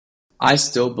I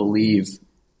still believe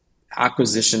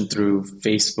acquisition through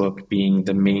Facebook being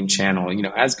the main channel.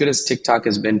 As good as TikTok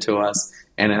has been to us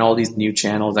and all these new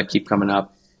channels that keep coming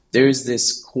up, there's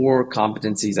this core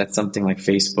competencies that something like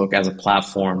Facebook as a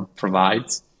platform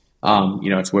provides.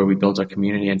 It's where we build our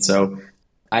community. And so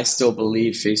I still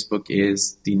believe Facebook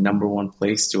is the number one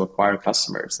place to acquire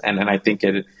customers. And I think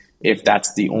if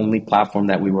that's the only platform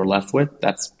that we were left with,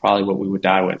 that's probably what we would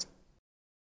die with.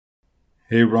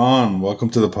 Hey, Ron, welcome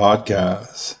to the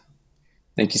podcast.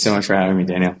 Thank you so much for having me,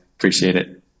 Daniel. Appreciate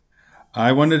it.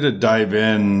 I wanted to dive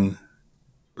in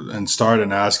and start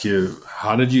and ask you,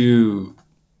 how did you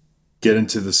get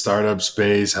into the startup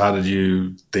space? How did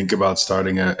you think about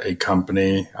starting a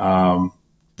company?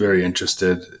 Very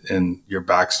interested in your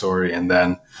backstory, and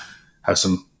then have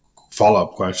some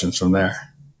follow-up questions from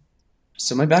there.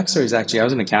 So my backstory is actually, I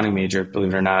was an accounting major,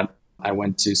 believe it or not. I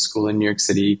went to school in New York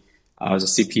City. I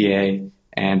was a CPA,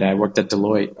 and I worked at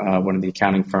Deloitte, one of the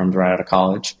accounting firms right out of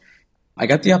college. I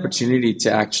got the opportunity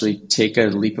to actually take a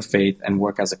leap of faith and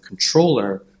work as a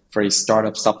controller for a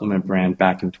startup supplement brand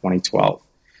back in 2012.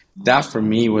 That for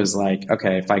me was like,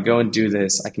 okay, if I go and do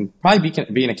this, I can probably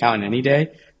be an accountant any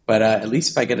day, but at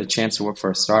least if I get a chance to work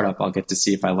for a startup, I'll get to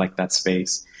see if I like that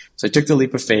space. So I took the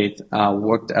leap of faith,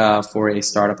 worked for a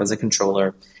startup as a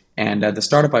controller. And the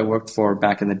startup I worked for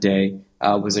back in the day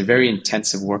was a very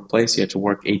intensive workplace. You had to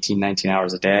work 18, 19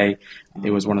 hours a day.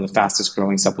 It was one of the fastest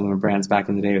growing supplement brands back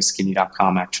in the day. It was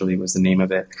skinny.com, actually, was the name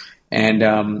of it.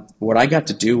 And what I got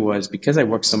to do was, because I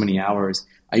worked so many hours,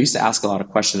 I used to ask a lot of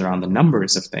questions around the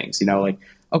numbers of things. Like,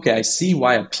 okay, I see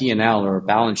why a P&L or a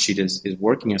balance sheet is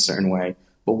working a certain way,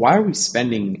 but why are we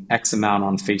spending X amount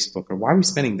on Facebook, or why are we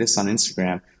spending this on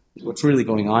Instagram? What's really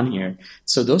going on here?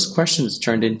 So those questions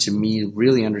turned into me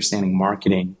really understanding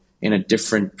marketing in a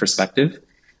different perspective.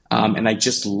 And I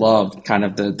just loved kind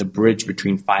of the bridge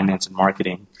between finance and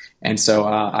marketing. And so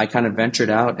I kind of ventured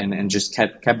out and just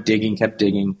kept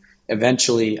digging.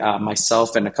 Eventually,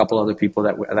 myself and a couple other people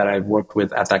that I worked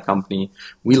with at that company,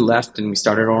 we left and we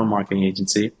started our own marketing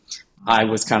agency. I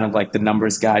was kind of like the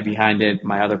numbers guy behind it.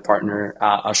 My other partner,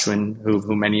 Ashwin,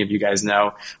 who many of you guys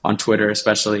know on Twitter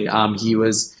especially, he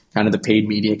was kind of the paid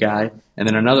media guy. And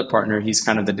then another partner, he's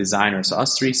kind of the designer. So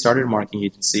us three started a marketing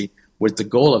agency with the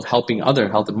goal of helping other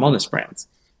health and wellness brands,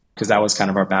 because that was kind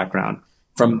of our background.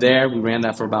 From there, we ran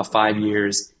that for about 5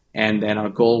 years. And then our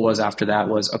goal was, after that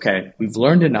was, okay, we've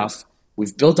learned enough.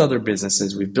 We've built other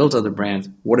businesses. We've built other brands.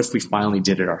 What if we finally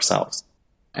did it ourselves?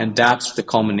 And that's the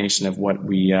culmination of what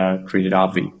we created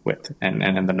Obvi with,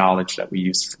 and the knowledge that we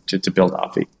used to build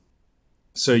Obvi.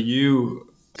 So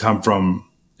you come from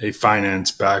a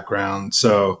finance background.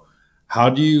 So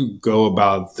how do you go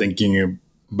about thinking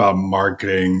about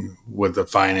marketing with a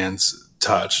finance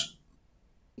touch?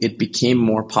 It became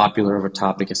more popular of a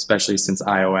topic, especially since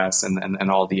iOS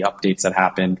and all the updates that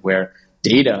happened, where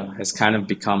data has kind of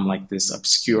become like this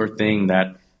obscure thing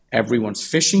that everyone's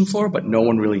fishing for, but no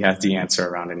one really has the answer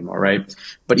around anymore, right?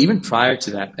 But even prior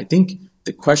to that, I think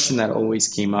the question that always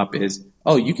came up is,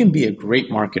 oh, you can be a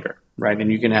great marketer, right?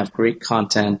 And you can have great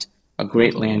content, a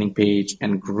great landing page,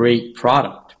 and great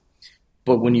product.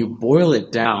 But when you boil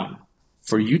it down,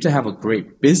 for you to have a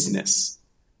great business,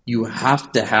 you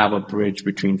have to have a bridge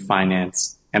between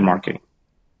finance and marketing.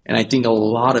 And I think a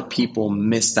lot of people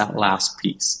miss that last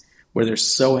piece, where they're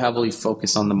so heavily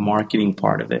focused on the marketing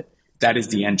part of it. That is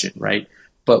the engine, right?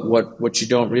 But what you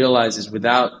don't realize is,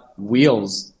 without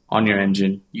wheels on your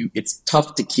engine, it's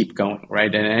tough to keep going,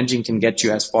 right? And an engine can get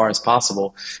you as far as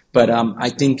possible. But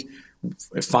I think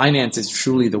finance is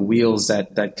truly the wheels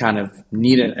that kind of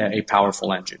need a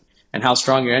powerful engine. And how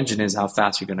strong your engine is, how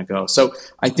fast you're going to go. So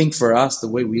I think for us, the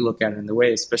way we look at it, and the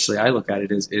way especially I look at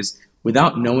it, is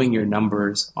without knowing your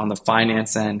numbers on the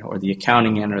finance end or the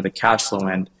accounting end or the cash flow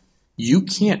end, you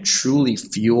can't truly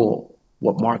fuel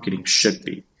what marketing should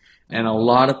be. And a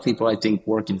lot of people, I think,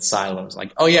 work in silos.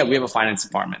 Like, oh yeah, we have a finance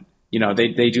department.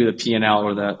 They do the P&L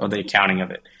or the accounting of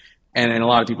it. And then a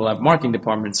lot of people have marketing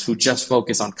departments who just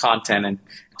focus on content and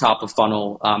top of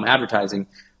funnel advertising.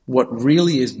 What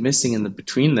really is missing in the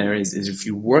between there is if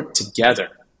you work together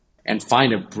and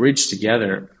find a bridge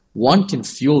together, one can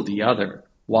fuel the other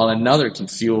while another can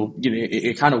fuel,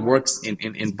 it kind of works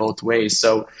in both ways.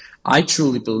 So I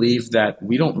truly believe that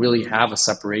we don't really have a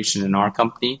separation in our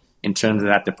company in terms of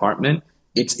that department.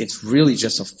 It's really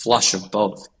just a flush of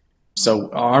both.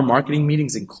 So our marketing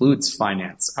meetings includes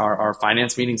finance. Our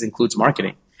finance meetings includes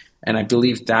marketing. And I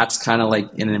believe that's kind of like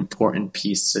an important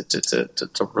piece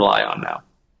to rely on now.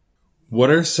 What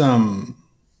are some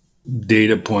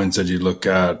data points that you look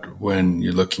at when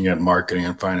you're looking at marketing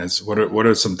and finance? What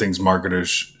are some things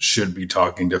marketers should be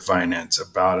talking to finance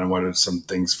about, and what are some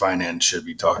things finance should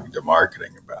be talking to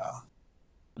marketing about?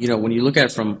 When you look at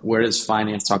it from where is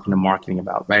finance talking to marketing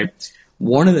about, right?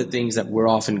 One of the things that we're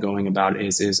often going about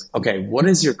is okay, what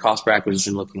is your cost per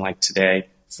acquisition looking like today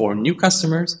for new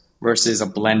customers versus a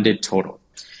blended total?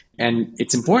 And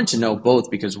it's important to know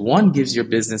both, because one gives your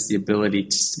business the ability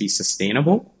to be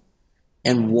sustainable,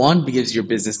 and one gives your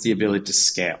business the ability to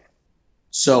scale.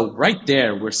 So right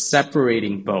there, we're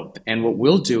separating both. And what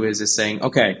we'll do is saying,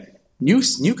 okay, new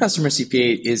customer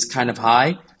CPA is kind of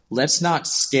high. Let's not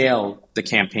scale the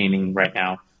campaigning right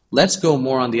now. Let's go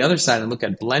more on the other side and look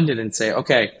at blended and say,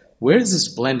 okay, where is this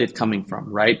blended coming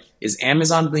from, right? Is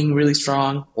Amazon being really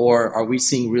strong, or are we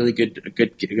seeing really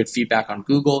good feedback on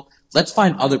Google? Let's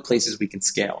find other places we can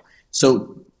scale.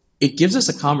 So it gives us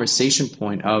a conversation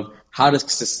point of how to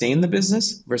sustain the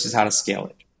business versus how to scale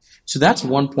it. So that's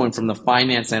one point from the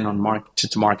finance end on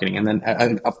to marketing. And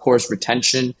then, of course,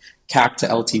 retention, CAC to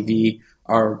LTV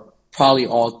are probably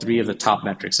all three of the top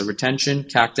metrics. So retention,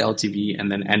 CAC to LTV,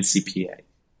 and then NCPA.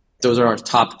 Those are our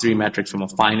top three metrics from a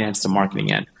finance to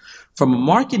marketing end. From a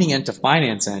marketing end to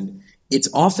finance end, it's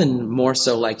often more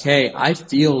so like, hey, I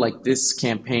feel like this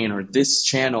campaign or this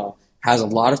channel has a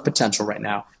lot of potential right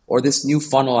now, or this new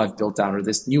funnel I've built out, or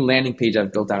this new landing page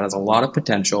I've built out has a lot of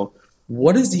potential.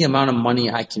 What is the amount of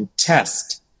money I can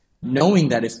test, knowing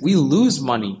that if we lose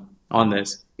money on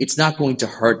this, it's not going to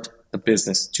hurt the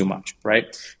business too much,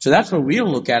 right? So that's where we'll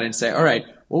look at it and say, all right,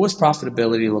 what was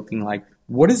profitability looking like?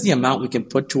 What is the amount we can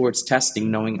put towards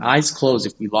testing, knowing eyes closed,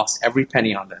 if we lost every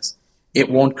penny on this, it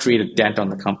won't create a dent on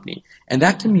the company. And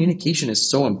that communication is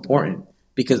so important,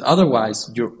 because otherwise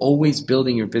you're always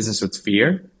building your business with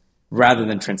fear rather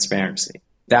than transparency.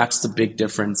 That's the big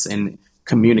difference in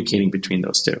communicating between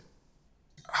those two.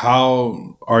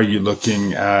 How are you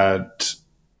looking at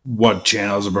what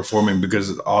channels are performing?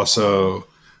 Because also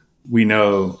we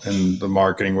know in the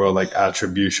marketing world, like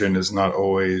attribution is not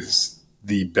always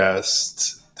the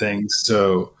best thing.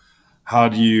 So how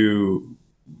do you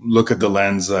look at the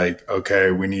lens like,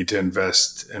 okay, we need to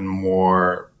invest in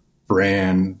more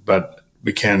brand, but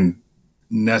we can't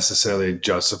necessarily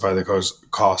justify the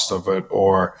cost of it,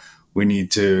 or we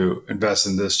need to invest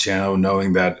in this channel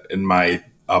knowing that it might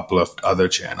uplift other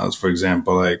channels? For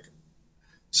example, like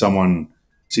someone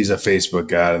sees a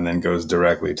Facebook ad and then goes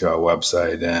directly to our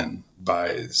website and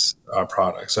buys our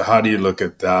product. So how do you look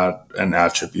at that and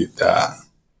attribute that?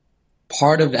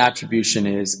 Part of attribution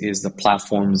is the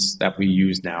platforms that we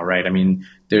use now, right? I mean,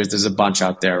 there's a bunch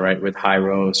out there, right, with High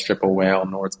Rose, Triple Whale,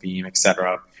 Northbeam,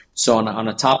 etc. So on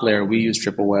a top layer, we use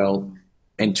Triple Whale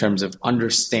in terms of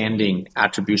understanding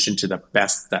attribution to the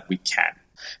best that we can.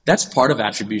 That's part of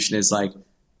attribution, is like,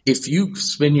 if you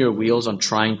spin your wheels on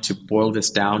trying to boil this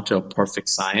down to a perfect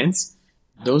science,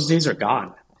 those days are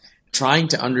gone. Trying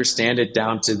to understand it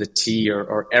down to the T,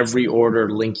 or every order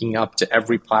linking up to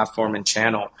every platform and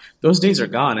channel, those days are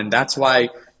gone. And that's why,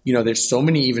 there's so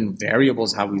many even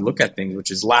variables how we look at things,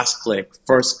 which is last click,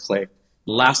 first click,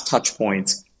 last touch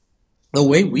points. The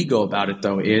way we go about it,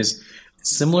 though, is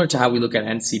similar to how we look at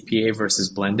NCPA versus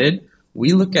blended.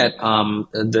 We look at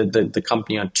the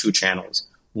company on two channels.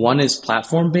 One is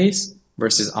platform-based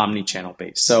versus omni-channel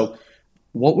based. So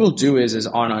what we'll do is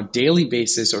on a daily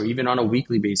basis, or even on a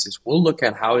weekly basis, we'll look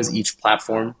at how is each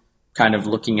platform kind of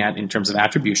looking at in terms of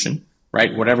attribution,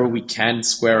 right? Whatever we can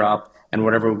square up and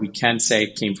whatever we can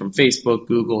say came from Facebook,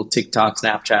 Google, TikTok,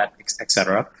 Snapchat,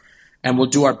 etc. And we'll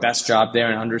do our best job there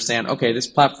and understand, okay, this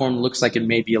platform looks like it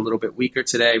may be a little bit weaker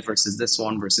today versus this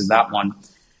one versus that one.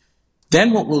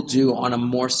 Then what we'll do on a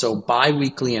more so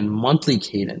bi-weekly and monthly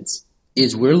cadence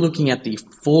is we're looking at the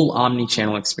full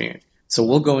omni-channel experience. So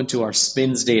we'll go into our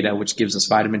spins data, which gives us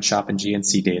Vitamin Shop and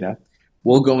GNC data.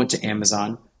 We'll go into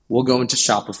Amazon. We'll go into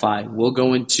Shopify. We'll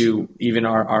go into even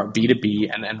our B2B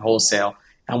and wholesale.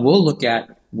 And we'll look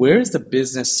at where is the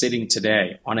business sitting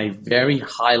today on a very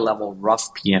high level,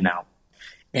 rough P&L.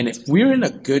 And if we're in a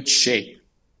good shape,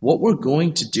 what we're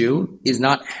going to do is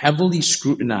not heavily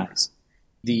scrutinize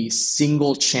the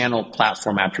single channel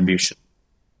platform attribution,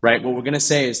 right? What we're going to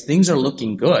say is things are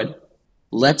looking good.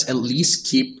 Let's at least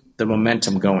keep the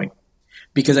momentum going.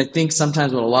 Because I think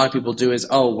sometimes what a lot of people do is,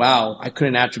 oh, wow, I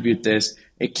couldn't attribute this.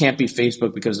 It can't be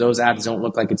Facebook because those ads don't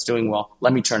look like it's doing well.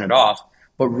 Let me turn it off.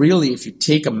 But really, if you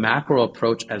take a macro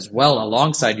approach as well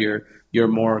alongside your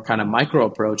more kind of micro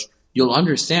approach, you'll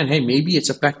understand, hey, maybe it's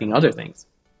affecting other things.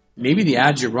 Maybe the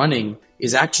ads you're running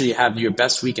is actually have your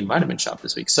best week in Vitamin Shop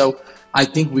this week. So I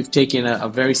think we've taken a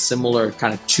very similar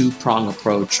kind of two-prong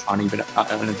approach on even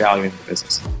on evaluating the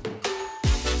business.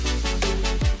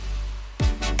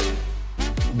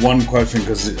 one question,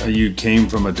 because you came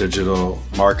from a digital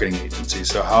marketing agency.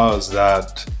 So how has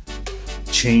that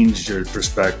changed your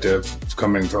perspective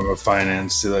coming from a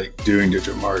finance to like doing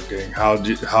digital marketing? How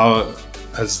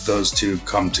has those two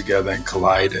come together and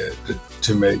collided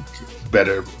to make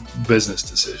better business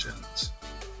decisions?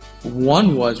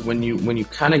 One was when you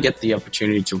kind of get the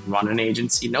opportunity to run an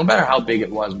agency, no matter how big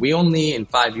it was. We only in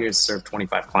 5 years served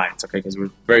 25 clients, okay, because we're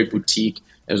very boutique.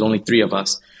 There's only three of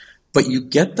us. But you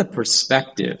get the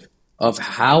perspective of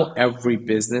how every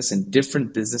business and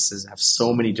different businesses have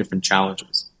so many different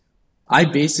challenges. I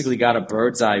basically got a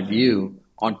bird's eye view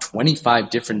on 25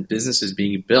 different businesses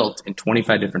being built in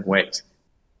 25 different ways.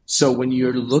 So when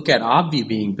you look at Obvi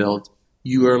being built,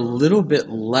 you are a little bit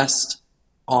less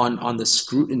on the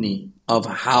scrutiny of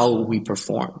how we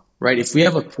perform, right? If we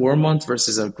have a poor month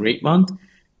versus a great month,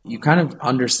 you kind of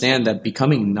understand that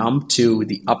becoming numb to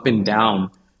the up and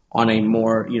down on a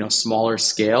more, smaller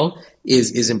scale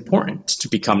is important to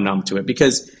become numb to it,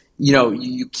 because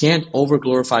you can't over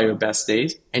glorify your best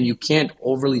days and you can't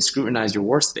overly scrutinize your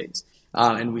worst days.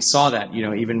 And we saw that,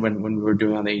 even when we were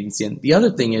doing on the agency end. The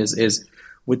other thing is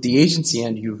with the agency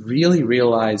end, you really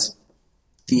realize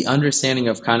the understanding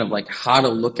of kind of like how to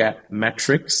look at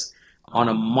metrics on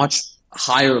a much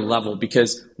higher level,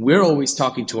 because we're always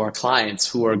talking to our clients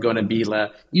who are going to be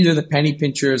either the penny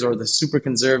pinchers or the super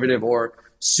conservative or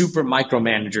super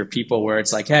micromanager people, where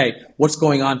it's like, hey, what's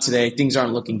going on today? Things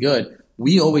aren't looking good.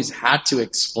 We always had to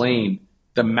explain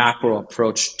the macro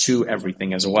approach to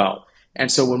everything as well.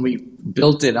 And so when we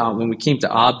built it when we came to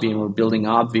Obvi and we're building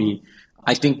Obvi,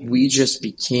 I think we just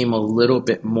became a little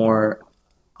bit more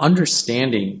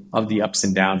understanding of the ups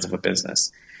and downs of a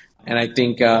business. And I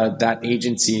think that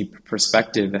agency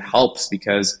perspective helps,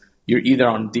 because you're either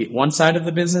on the one side of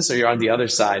the business or you're on the other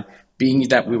side. Being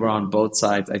that we were on both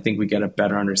sides, I think we get a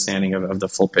better understanding of the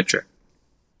full picture.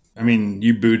 I mean,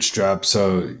 you bootstrap,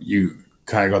 so you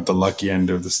kind of got the lucky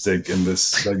end of the stick in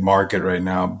this like market right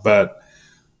now. But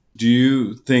do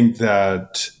you think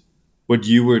that what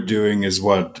you were doing is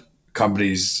what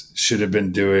companies should have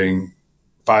been doing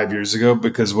 5 years ago?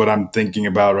 Because what I'm thinking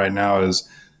about right now is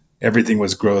everything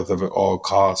was growth of all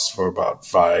costs for about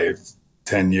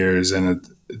 5-10 years, and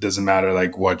it doesn't matter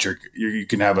like what you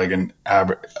can have like an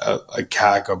average a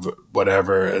CAC of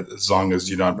whatever, as long as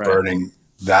you're not burning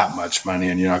that much money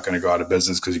and you're not going to go out of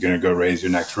business because you're going to go raise your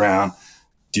next round.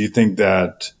 Do you think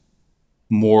that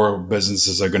more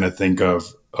businesses are going to think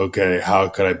of, okay, how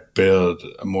could I build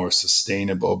a more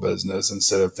sustainable business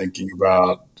instead of thinking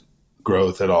about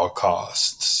growth at all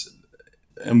costs?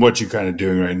 And what you're kind of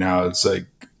doing right now is like,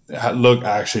 look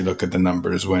at the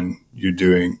numbers when you're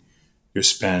doing your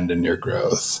spend and your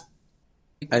growth.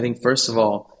 I think, first of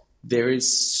all, there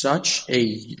is such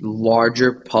a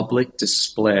larger public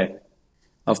display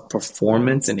of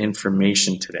performance and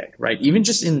information today, right? Even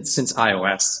just since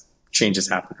iOS changes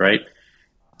happened, right?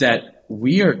 That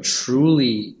we are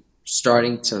truly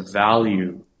starting to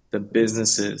value the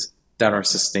businesses that are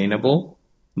sustainable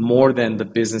more than the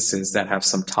businesses that have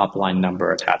some top line number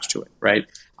attached to it, right?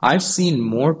 I've seen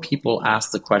more people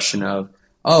ask the question of,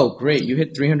 oh, great, you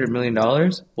hit $300 million.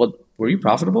 Well, were you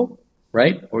profitable,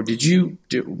 right? Or did you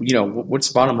do, what's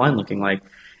the bottom line looking like?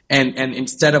 And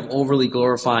instead of overly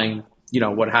glorifying,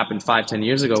 what happened 5-10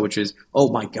 years ago, which is,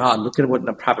 oh my God, look at what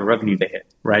profit revenue they hit,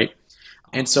 right?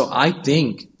 And so I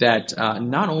think that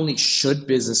not only should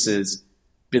businesses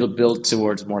build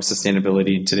towards more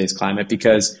sustainability in today's climate,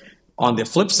 because on the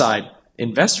flip side,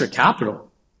 investor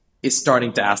capital is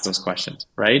starting to ask those questions,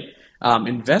 right?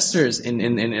 Investors in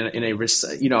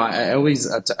a I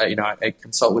always I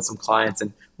consult with some clients,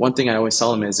 and one thing I always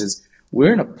tell them is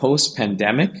we're in a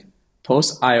post-pandemic,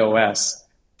 post-iOS,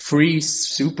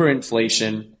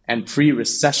 pre-superinflation and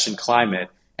pre-recession climate,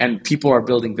 and people are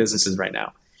building businesses right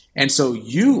now. And so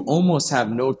you almost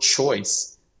have no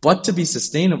choice but to be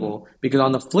sustainable, because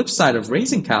on the flip side of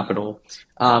raising capital,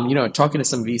 talking to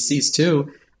some VCs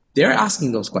too, they're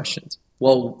asking those questions.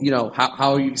 Well,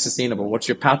 how are you sustainable? What's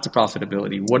your path to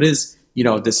profitability? What is,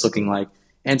 this looking like?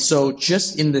 And so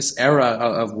just in this era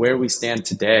of where we stand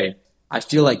today, I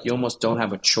feel like you almost don't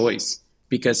have a choice,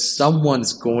 because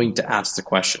someone's going to ask the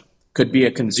question. Could be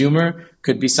a consumer,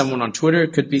 could be someone on Twitter,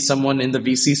 could be someone in the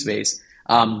VC space.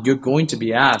 You're going to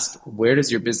be asked, where does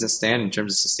your business stand in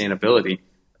terms of sustainability?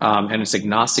 And it's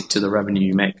agnostic to the revenue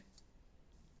you make.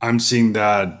 I'm seeing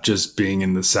that just being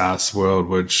in the SaaS world,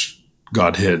 which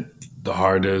got hit the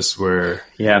hardest, but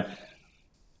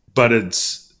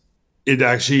it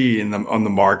actually on the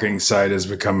marketing side is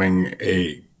becoming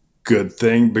a good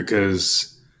thing,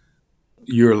 because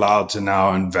you're allowed to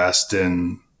now invest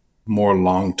in more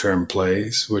long-term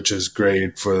plays, which is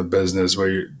great for the business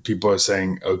where people are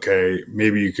saying, okay,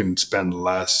 maybe you can spend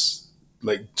less,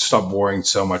 like stop worrying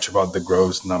so much about the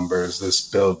growth numbers. This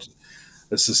build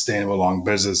a sustainable long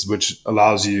business, which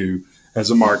allows you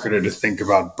as a marketer to think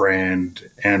about brand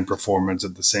and performance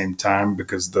at the same time,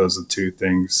 because those are two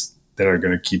things that are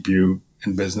going to keep you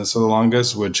in business for the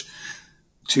longest, which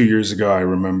 2 years ago, I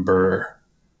remember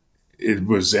it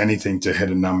was anything to hit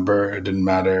a number. It didn't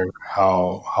matter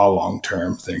how long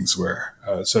term things were.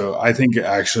 So I think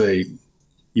actually,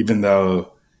 even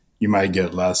though you might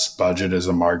get less budget as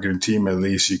a marketing team, at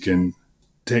least you can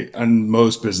take. And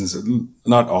most businesses,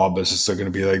 not all businesses are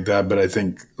going to be like that, but I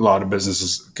think a lot of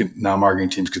businesses now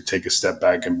marketing teams could take a step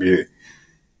back and be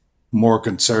more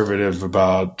conservative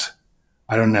about.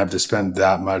 I don't have to spend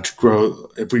that much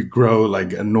growth. If we grow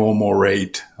like a normal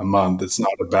rate a month, it's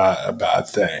not a bad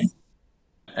thing.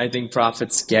 I think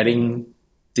profits getting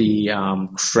the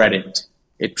credit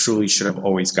it truly should have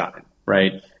always gotten,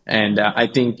 right? And I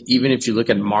think even if you look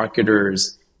at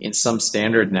marketers in some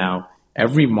standard now,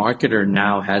 every marketer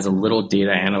now has a little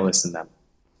data analyst in them.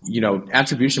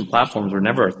 Attribution platforms were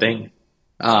never a thing.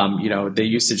 They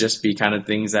used to just be kind of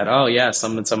things that, oh yeah,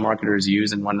 some marketers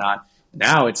use and whatnot.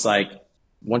 Now it's like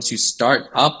once you start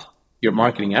up your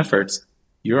marketing efforts,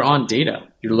 you're on data.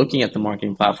 You're looking at the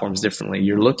marketing platforms differently.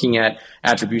 You're looking at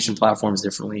attribution platforms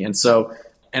differently. And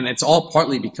it's all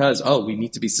partly because, we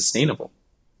need to be sustainable.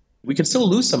 We can still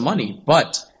lose some money,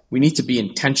 but we need to be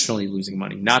intentionally losing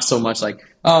money. Not so much like,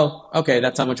 oh, okay,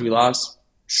 that's how much we lost.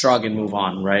 Shrug and move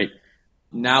on, right?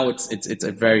 Now it's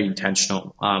a very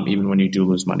intentional, even when you do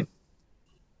lose money.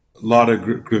 A lot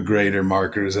of greater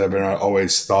marketers have been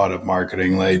always thought of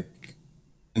marketing like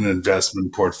an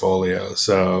investment portfolio.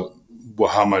 So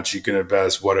how much you can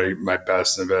invest, what are my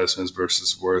best investments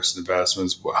versus worst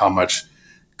investments, how much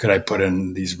could I put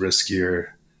in these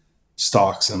riskier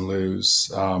stocks and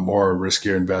lose, or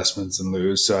riskier investments and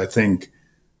lose. So I think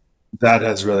that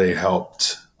has really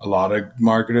helped a lot of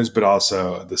marketers, but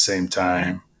also at the same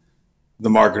time, the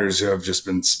marketers who have just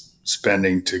been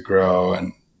spending to grow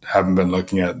and haven't been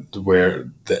looking at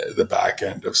where the back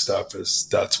end of stuff is,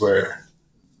 that's where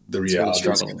the reality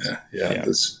is going to,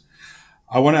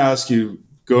 I want to ask you,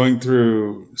 going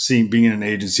through being in an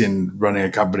agency and running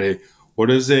a company, what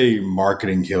is a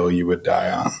marketing hill you would die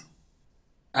on?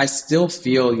 I still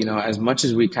feel, as much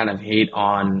as we kind of hate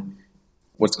on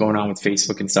what's going on with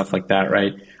Facebook and stuff like that,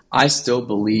 right? I still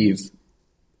believe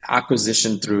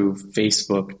acquisition through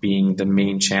Facebook being the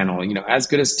main channel. As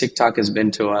good as TikTok has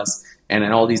been to us and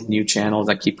all these new channels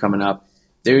that keep coming up,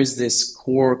 there's this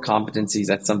core competencies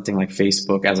that something like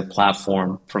Facebook as a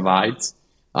platform provides.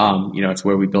 It's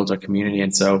where we build our community.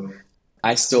 And so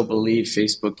I still believe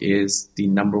Facebook is the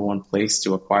number one place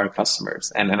to acquire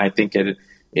customers. And I think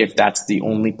if that's the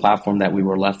only platform that we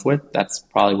were left with, that's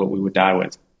probably what we would die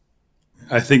with.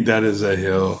 I think that is a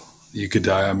hill you could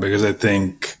die on, because I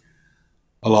think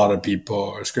a lot of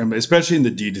people are scrambling, especially in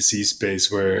the D2C space,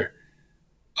 where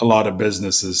a lot of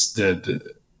businesses did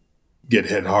get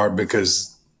hit hard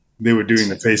because they were doing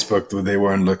the Facebook, but they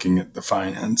weren't looking at the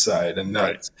finance side. And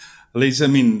that's, at least,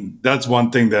 that's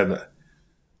one thing that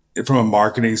from a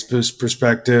marketing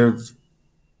perspective,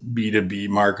 B2B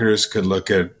marketers could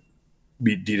look at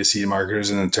D2C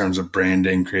marketers in terms of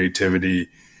branding, creativity,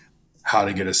 how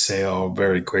to get a sale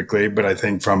very quickly. But I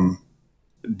think from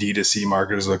D2C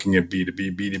marketers looking at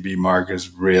B2B marketers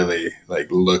really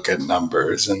look at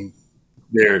numbers, and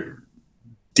they're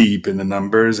deep in the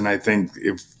numbers. And I think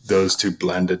if those two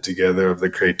blended together, of the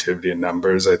creativity and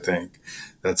numbers, I think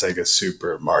that's like a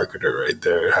super marketer right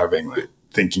there,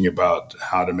 thinking about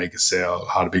how to make a sale,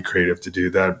 how to be creative to do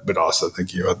that, but also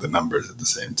thinking about the numbers at the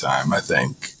same time. I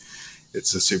think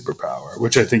it's a superpower,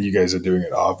 which I think you guys are doing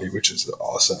at Avi, which is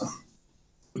awesome.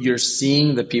 You're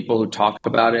seeing the people who talk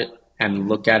about it and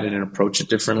look at it and approach it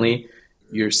differently.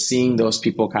 You're seeing those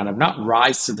people kind of not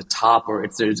rise to the top, or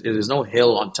there's no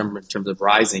hill in terms of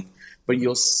rising, but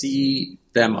you'll see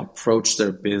them approach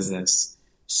their business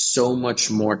so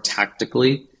much more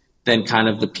tactically than kind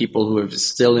of the people who are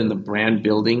still in the brand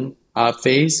building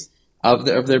phase of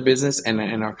their business and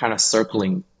are kind of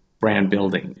circling brand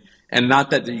building. And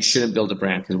not that you shouldn't build a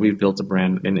brand, because we've built a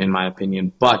brand in my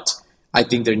opinion, but I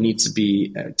think there needs to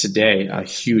be today a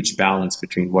huge balance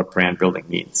between what brand building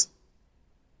means.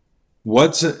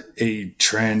 What's a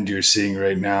trend you're seeing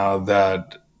right now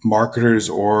that marketers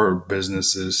or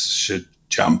businesses should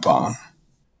jump on?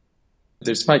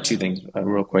 There's probably two things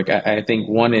real quick. I think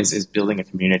one is building a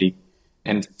community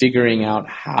and figuring out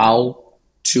how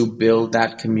to build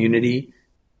that community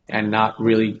and not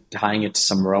really tying it to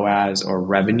some ROAS or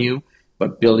revenue,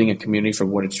 but building a community for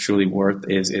what it's truly worth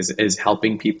is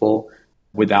helping people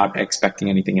without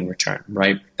expecting anything in return,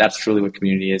 right? That's truly what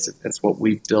community is. That's what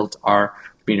we've built our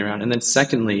community around. And then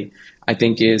secondly, I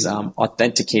think is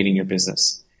authenticating your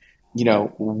business.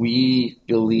 We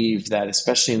believe that,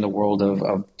 especially in the world of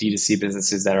D2C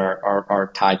businesses that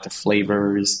are tied to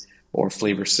flavors or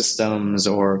flavor systems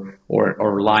or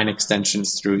line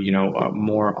extensions through,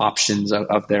 more options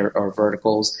of their or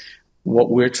verticals,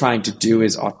 what we're trying to do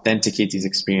is authenticate these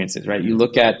experiences, right? You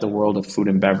look at the world of food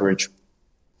and beverage,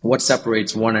 what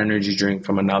separates one energy drink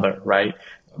from another, right?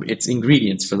 It's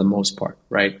ingredients for the most part,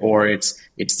 right? Or it's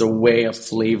the way a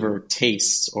flavor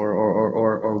tastes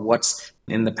or what's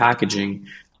in the packaging.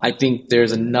 I think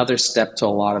there's another step to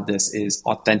a lot of this is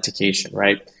authentication,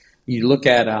 right? You look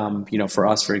at, for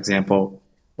us, for example,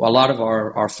 a lot of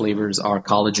our flavors are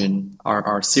collagen,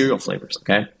 are cereal flavors,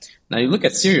 okay? Now you look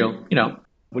at cereal,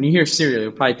 when you hear cereal,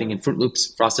 you're probably thinking Fruit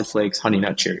Loops, Frosted Flakes, Honey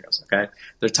Nut Cheerios, okay?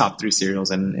 They're top 3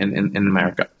 cereals in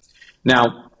America.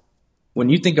 Now, when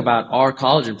you think about our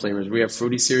collagen flavors, we have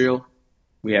fruity cereal,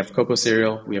 we have cocoa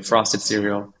cereal, we have frosted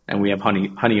cereal, and we have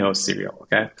honey oat cereal,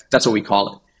 okay? That's what we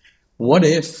call it. What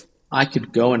if I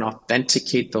could go and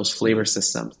authenticate those flavor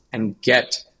systems and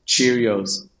get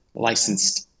Cheerios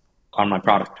licensed on my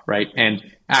product, right? And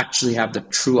actually have the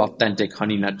true authentic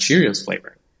Honey Nut Cheerios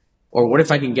flavor. Or what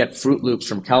if I can get Fruit Loops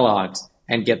from Kellogg's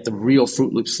and get the real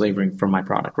Fruit Loops flavoring from my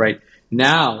product, right?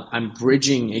 Now I'm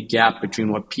bridging a gap between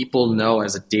what people know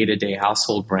as a day-to-day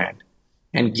household brand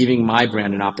and giving my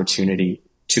brand an opportunity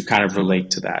to kind of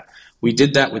relate to that. We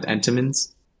did that with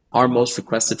Entenmann's. Our most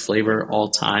requested flavor all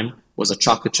time was a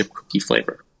chocolate chip cookie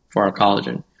flavor for our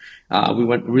collagen. We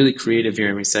went really creative here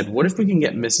and we said, what if we can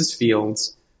get Mrs.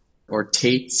 Fields or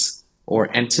Tate's or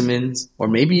Entenmann's or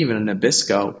maybe even a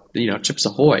Nabisco, Chips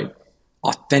Ahoy,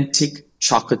 authentic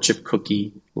chocolate chip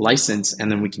cookie license,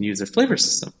 and then we can use their flavor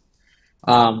system.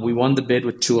 We won the bid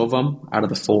with 2 of them out of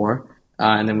the 4,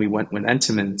 and then we went with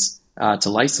Entenmann's to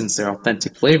license their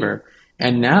authentic flavor.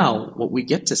 And now what we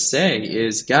get to say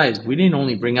is, guys, we didn't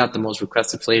only bring out the most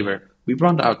requested flavor, we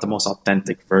brought out the most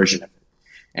authentic version of it.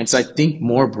 And so I think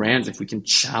more brands, if we can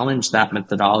challenge that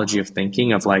methodology of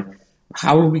thinking of like,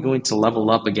 how are we going to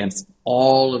level up against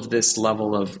all of this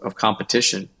level of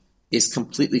competition, is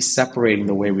completely separating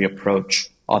the way we approach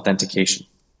authentication.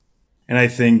 And I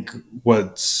think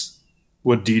what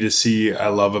D2C, I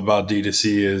love about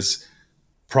D2C is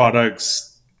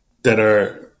products that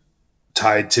are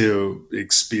tied to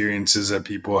experiences that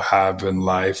people have in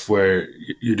life, where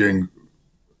you're doing,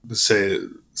 let's say,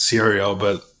 cereal,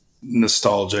 but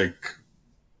nostalgic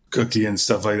cookie and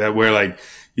stuff like that, where like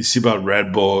you see about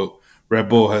Red Bull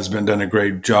has been done a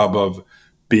great job of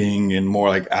being in more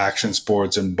like action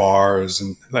sports and bars.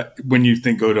 And like when you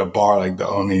go to a bar, like the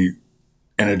only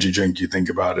energy drink you think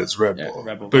about is Red Bull.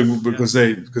 Red Bull. But because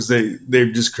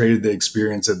they've just created the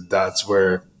experience that's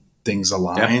where things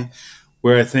align. Yeah.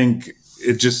 Where I think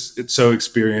it's so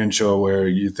experiential, where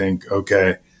you think,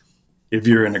 okay, if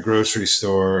you're in a grocery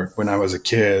store, when I was a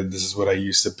kid, this is what I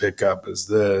used to pick up as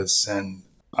this. And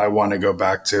I want to go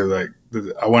back to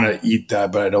I want to eat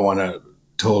that, but I don't want to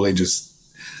totally just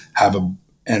have a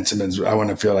Entenmann's. I want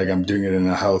to feel like I'm doing it in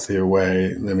a healthier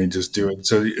way. Let me just do it.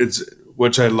 So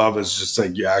which I love is just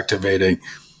like you activating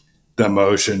the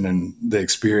emotion and the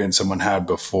experience someone had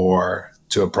before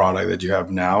to a product that you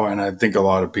have now. And I think a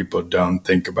lot of people don't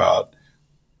think about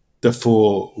the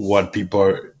full, what people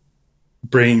are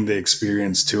bringing the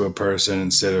experience to a person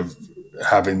instead of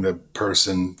having the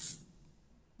person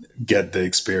get the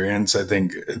experience. I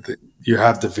think you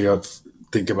have to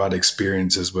think about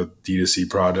experiences with D2C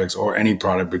products or any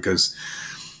product, because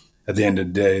at the end of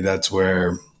the day, that's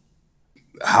where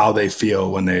how they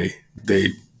feel when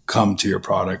they come to your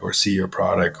product or see your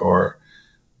product,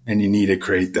 and you need to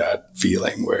create that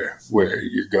feeling where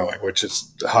you're going, which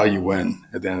is how you win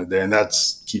at the end of the day. And that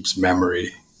keeps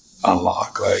memory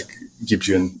unlocked, like keeps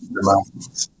you in the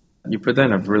mind. You put that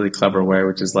in a really clever way,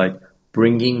 which is like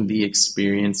bringing the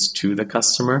experience to the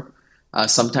customer.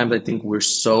 Sometimes I think we're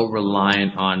so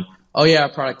reliant on, oh yeah, our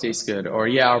product tastes good, or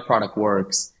yeah, our product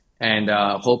works, and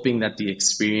hoping that the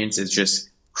experience is just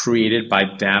created by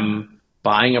them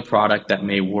buying a product that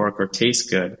may work or taste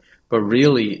good. But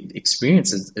really,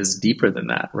 experience is deeper than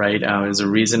that, right? There's a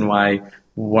reason why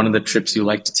one of the trips you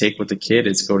like to take with a kid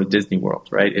is go to Disney World,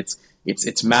 right?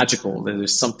 It's magical.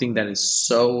 There's something that is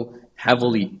so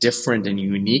heavily different and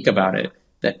unique about it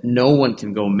that no one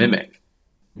can go mimic.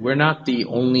 We're not the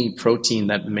only protein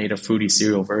that made a fruity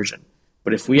cereal version.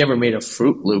 But if we ever made a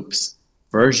Fruit Loops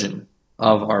version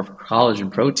of our collagen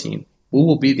protein, we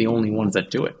will be the only ones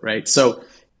that do it, right? So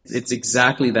It's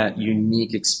exactly that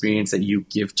unique experience that you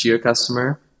give to your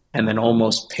customer and then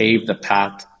almost pave the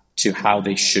path to how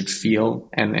they should feel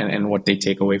and what they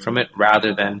take away from it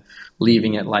rather than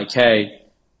leaving it like, hey,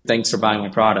 thanks for buying my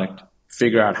product.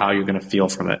 Figure out how you're going to feel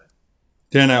from it.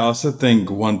 Dan, I also think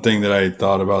one thing that I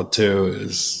thought about too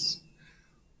is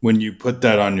when you put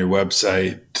that on your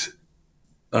website,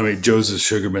 I mean, Joseph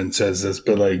Sugarman says this,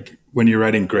 but like when you're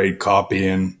writing great copy,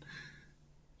 and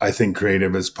I think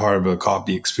creative is part of a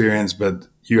copy experience, but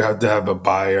you have to have a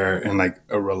buyer in like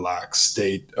a relaxed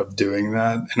state of doing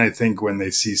that. And I think when they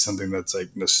see something that's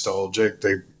like nostalgic,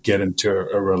 they get into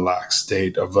a relaxed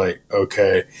state of like,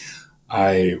 okay,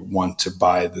 I want to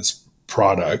buy this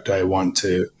product. I want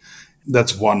to.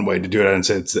 That's one way to do it. I don't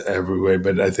say it's every way,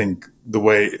 but I think the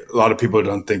way a lot of people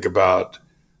don't think about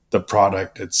the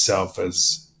product itself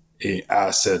as a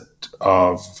asset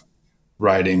of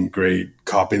writing great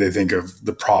copy. They think of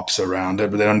the props around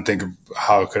it, but they don't think of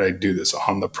how could I do this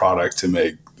on the product to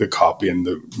make the copy and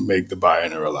make the buyer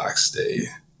in a relaxed state.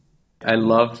 I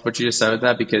love what you just said with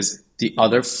that because the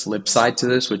other flip side to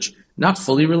this, which not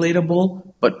fully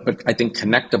relatable, but I think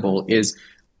connectable, is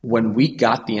when we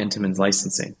got the Entenmann's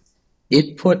licensing,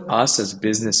 it put us as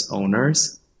business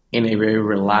owners in a very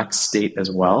relaxed state as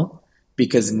well,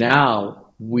 because now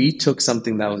we took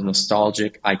something that was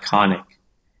nostalgic, iconic,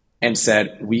 and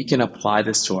said, we can apply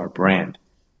this to our brand,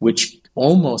 which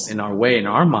almost in our way, in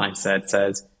our mindset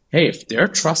says, hey, if they're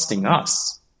trusting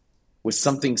us with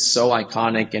something so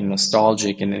iconic and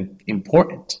nostalgic and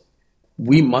important,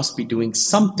 we must be doing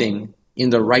something in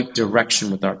the right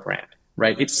direction with our brand,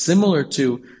 right? It's similar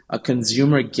to a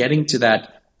consumer getting to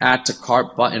that add to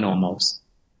cart button almost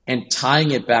and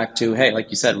tying it back to, hey, like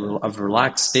you said, a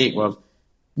relaxed state of,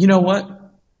 you know what?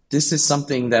 This is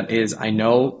something that is, I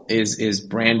know is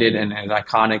branded and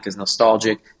iconic, is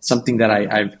nostalgic, something that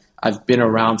I've been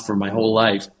around for my whole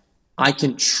life. I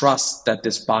can trust that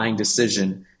this buying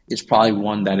decision is probably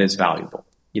one that is valuable,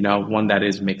 one that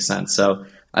makes sense. So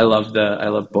I love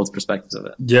both perspectives of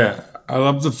it. Yeah, I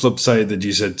love the flip side that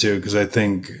you said too, because I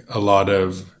think a lot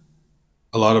of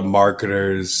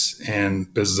marketers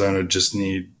and business owners just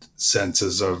need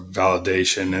senses of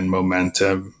validation and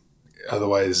momentum.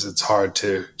 Otherwise, it's hard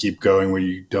to keep going when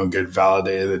you don't get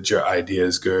validated that your idea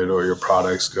is good or your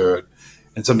product's good.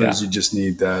 And sometimes you just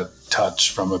need that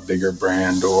touch from a bigger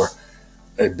brand or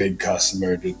a big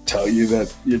customer to tell you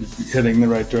that you're heading the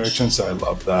right direction. So I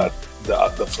love that,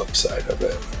 the flip side of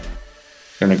it.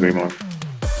 Couldn't agree more.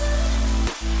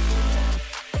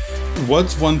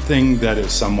 What's one thing that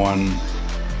if someone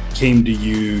came to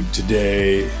you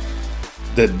today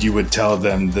that you would tell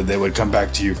them that they would come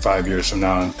back to you 5 years from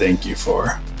now and thank you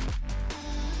for?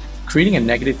 Creating a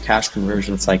negative cash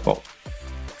conversion cycle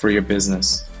for your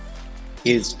business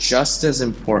is just as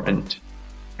important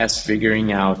as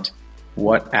figuring out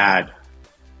what ad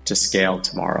to scale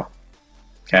tomorrow.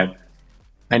 Okay.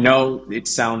 I know it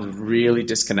sounds really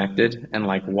disconnected and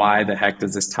like, why the heck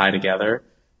does this tie together?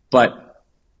 But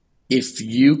if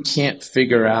you can't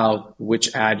figure out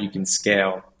which ad you can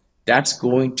scale, that's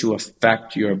going to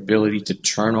affect your ability to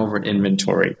turn over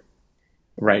inventory,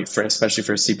 right? Especially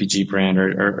for a CPG brand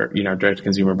or direct to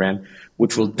consumer brand,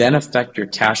 which will then affect your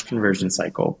cash conversion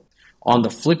cycle. On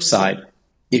the flip side,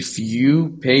 if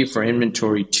you pay for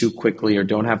inventory too quickly or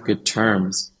don't have good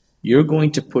terms, you're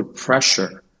going to put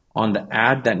pressure on the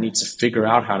ad that needs to figure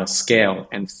out how to scale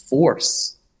and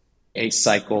force a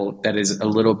cycle that is a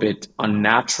little bit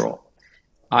unnatural.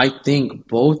 I think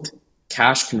both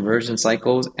cash conversion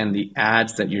cycles and the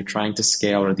ads that you're trying to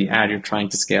scale or the ad you're trying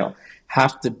to scale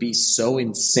have to be so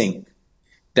in sync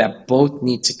that both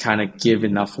need to kind of give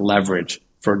enough leverage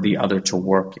for the other to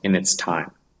work in its time.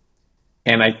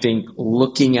 And I think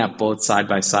looking at both side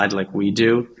by side like we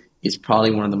do is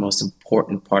probably one of the most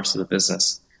important parts of the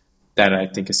business that I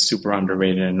think is super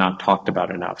underrated and not talked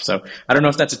about enough. So I don't know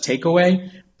if that's a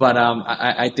takeaway, but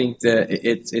I think that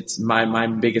it's my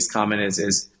biggest comment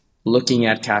is looking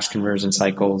at cash conversion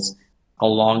cycles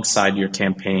alongside your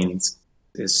campaigns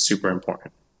is super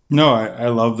important. No, I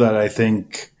love that.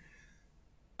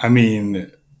 I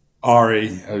mean,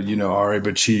 Ari, Ari,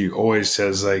 but she always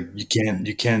says like you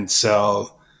can't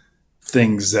sell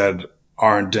things that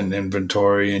aren't in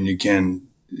inventory, and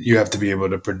you have to be able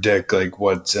to predict like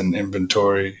what's in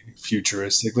inventory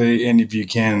futuristically, and if you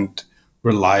can't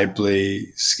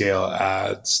reliably scale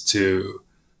ads to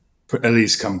at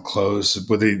least come close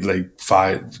with like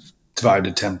 5 to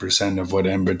 10% of what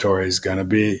inventory is going to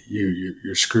be,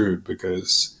 you're screwed,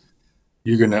 because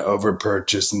you're going to over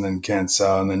purchase and then can't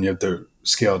sell, and then you have to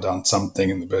scale down something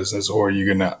in the business, or you're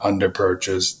going to under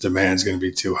purchase, demand's going to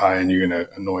be too high and you're going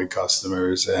to annoy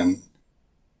customers. And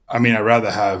I mean, I'd rather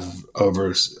have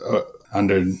over,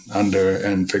 under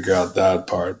and figure out that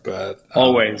part. But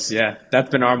Always, yeah. That's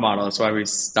been our model. That's why we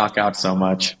stock out so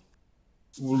much.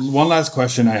 one last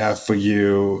question I have for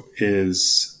you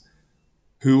is,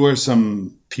 who are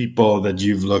some people that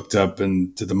you've looked up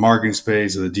into the marketing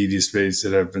space or the DD space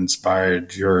that have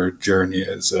inspired your journey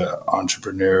as an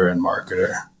entrepreneur and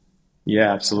marketer?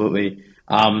 Yeah, absolutely.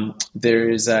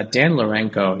 There's Dan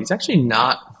Lorenko. He's actually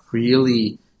not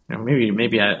really,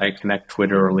 maybe I connect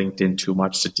Twitter or LinkedIn too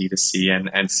much to D2C and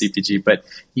CPG, but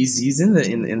he's in the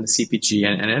CPG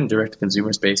and direct to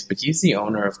consumer space. But he's the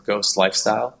owner of Ghost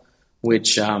Lifestyle,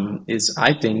 which is,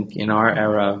 I think, in our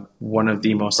era, one of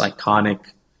the most iconic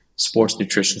sports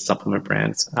nutrition supplement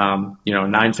brands.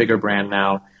 9-figure brand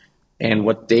now, and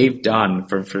what they've done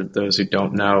for those who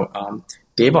don't know,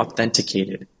 they've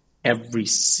authenticated every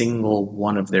single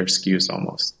one of their SKUs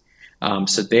almost.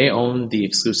 So they own the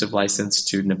exclusive license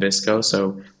to Nabisco.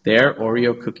 So their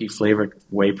Oreo cookie flavored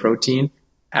whey protein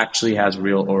actually has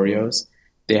real Oreos.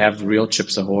 They have real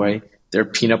Chips Ahoy. Their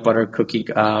peanut butter cookie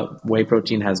whey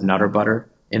protein has Nutter Butter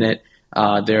in it.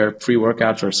 Their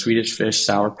pre-workouts are Swedish Fish,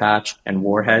 Sour Patch, and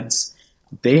Warheads.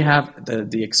 They have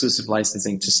the exclusive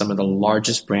licensing to some of the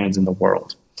largest brands in the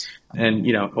world. And,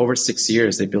 over 6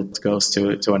 years, they built Ghost to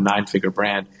a 9-figure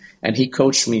brand. And he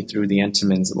coached me through the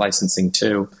Entenmann's licensing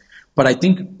too. But I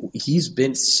think he's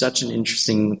been such an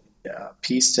interesting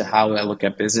piece to how I look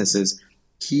at businesses.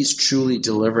 He's truly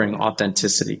delivering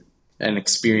authenticity and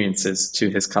experiences to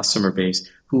his customer base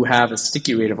who have a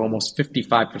sticky rate of almost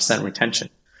 55% retention.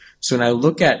 So when I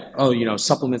look at,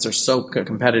 supplements are so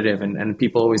competitive and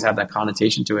people always have that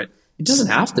connotation to it, it doesn't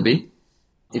have to be.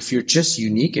 If you're just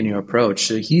unique in your approach.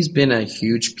 So he's been a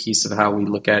huge piece of how we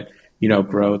look at,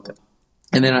 growth.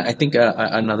 And then I think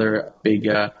another big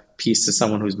piece to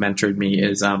someone who's mentored me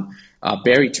is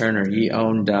Barry Turner. He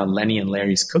owned Lenny and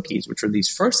Larry's Cookies, which were these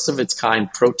first of its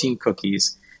kind protein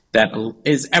cookies that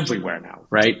is everywhere now,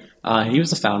 right? He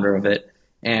was the founder of it.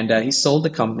 And he sold the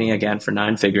company again for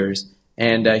 9 figures.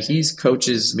 And he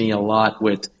coaches me a lot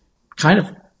with kind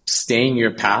of staying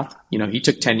your path. He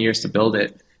took 10 years to build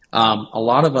it. A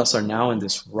lot of us are now in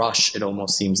this rush. It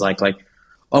almost seems like,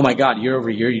 oh my God, year over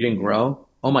year, you didn't grow.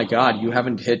 Oh my God, you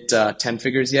haven't hit 10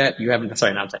 figures yet. You haven't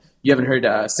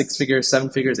heard 6 figures, 7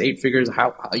 figures, 8 figures.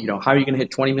 How are you going to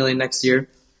hit 20 million next year?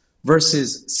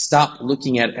 Versus stop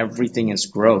looking at everything as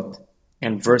growth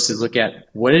and versus look at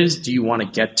what it is do you want to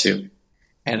get to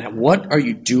and what are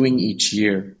you doing each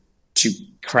year to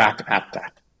crack at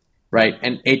that, right?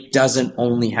 And it doesn't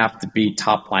only have to be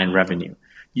top line revenue.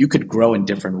 You could grow in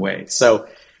different ways. So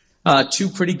 2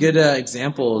 pretty good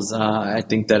examples, I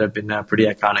think, that have been pretty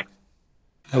iconic.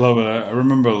 I love it. I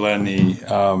remember Lenny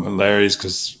and Larry's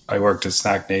because I worked at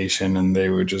Snack Nation and they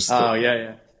were just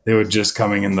they were just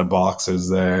coming in the boxes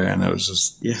there, and it was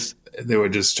just they were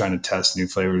just trying to test new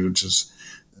flavors, which is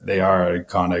they are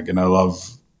iconic, and I love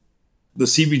the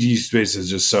CPG space is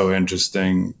just so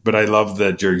interesting. But I love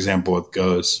that your example with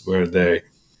Ghost, where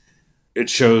it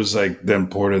shows like the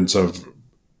importance of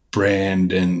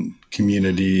brand and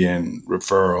community and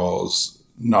referrals,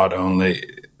 not only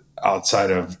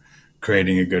outside of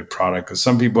creating a good product, because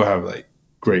some people have like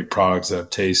great products that I've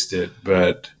tasted,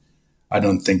 but I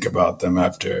don't think about them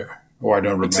after, or I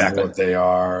don't remember what they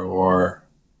are, or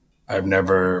I've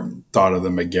never thought of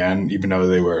them again, even though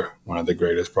they were one of the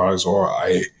greatest products, or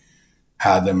I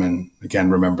had them and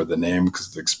again remember the name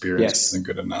because the experience isn't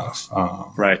good enough.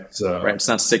 Right. It's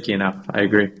not sticky enough. I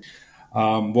agree.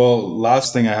 Well,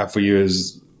 last thing I have for you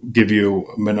is give you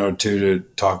a minute or two to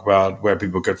talk about where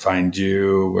people could find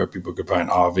you, where people could find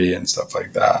Avi and stuff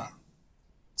like that.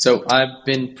 So I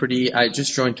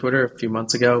just joined Twitter a few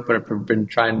months ago, but I've been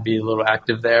trying to be a little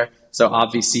active there. So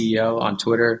Avi CEO on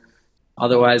Twitter.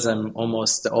 Otherwise, I'm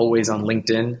almost always on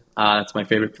LinkedIn. That's my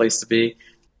favorite place to be.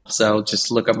 So just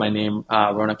look up my name,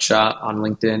 Ronak Shah on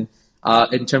LinkedIn.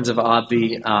 In terms of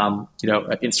Avi,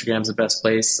 Instagram's the best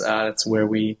place. That's where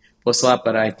we post a lot.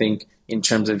 But I think in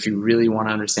terms of if you really want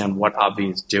to understand what Avi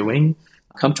is doing,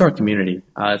 come to our community.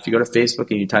 If you go to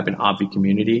Facebook and you type in Avi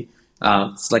community,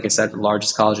 it's like I said, the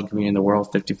largest collagen community in the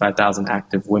world, 55,000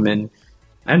 active women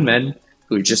and men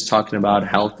who are just talking about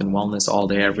health and wellness all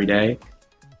day, every day.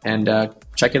 And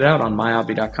check it out on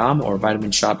myavi.com or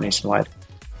Vitamin Shop nationwide.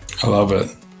 I love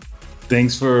it.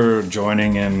 Thanks for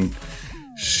joining and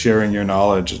sharing your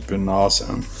knowledge. It's been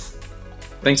awesome.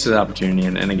 Thanks for the opportunity.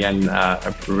 And again,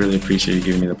 I really appreciate you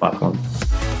giving me the platform.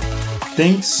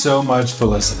 Thanks so much for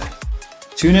listening.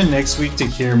 Tune in next week to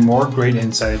hear more great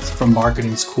insights from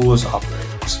marketing's coolest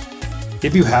operators.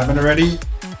 If you haven't already,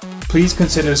 please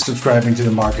consider subscribing to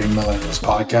the Marketing Millennials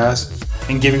podcast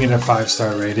and giving it a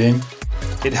 5-star rating.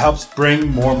 It helps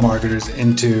bring more marketers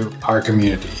into our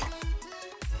community.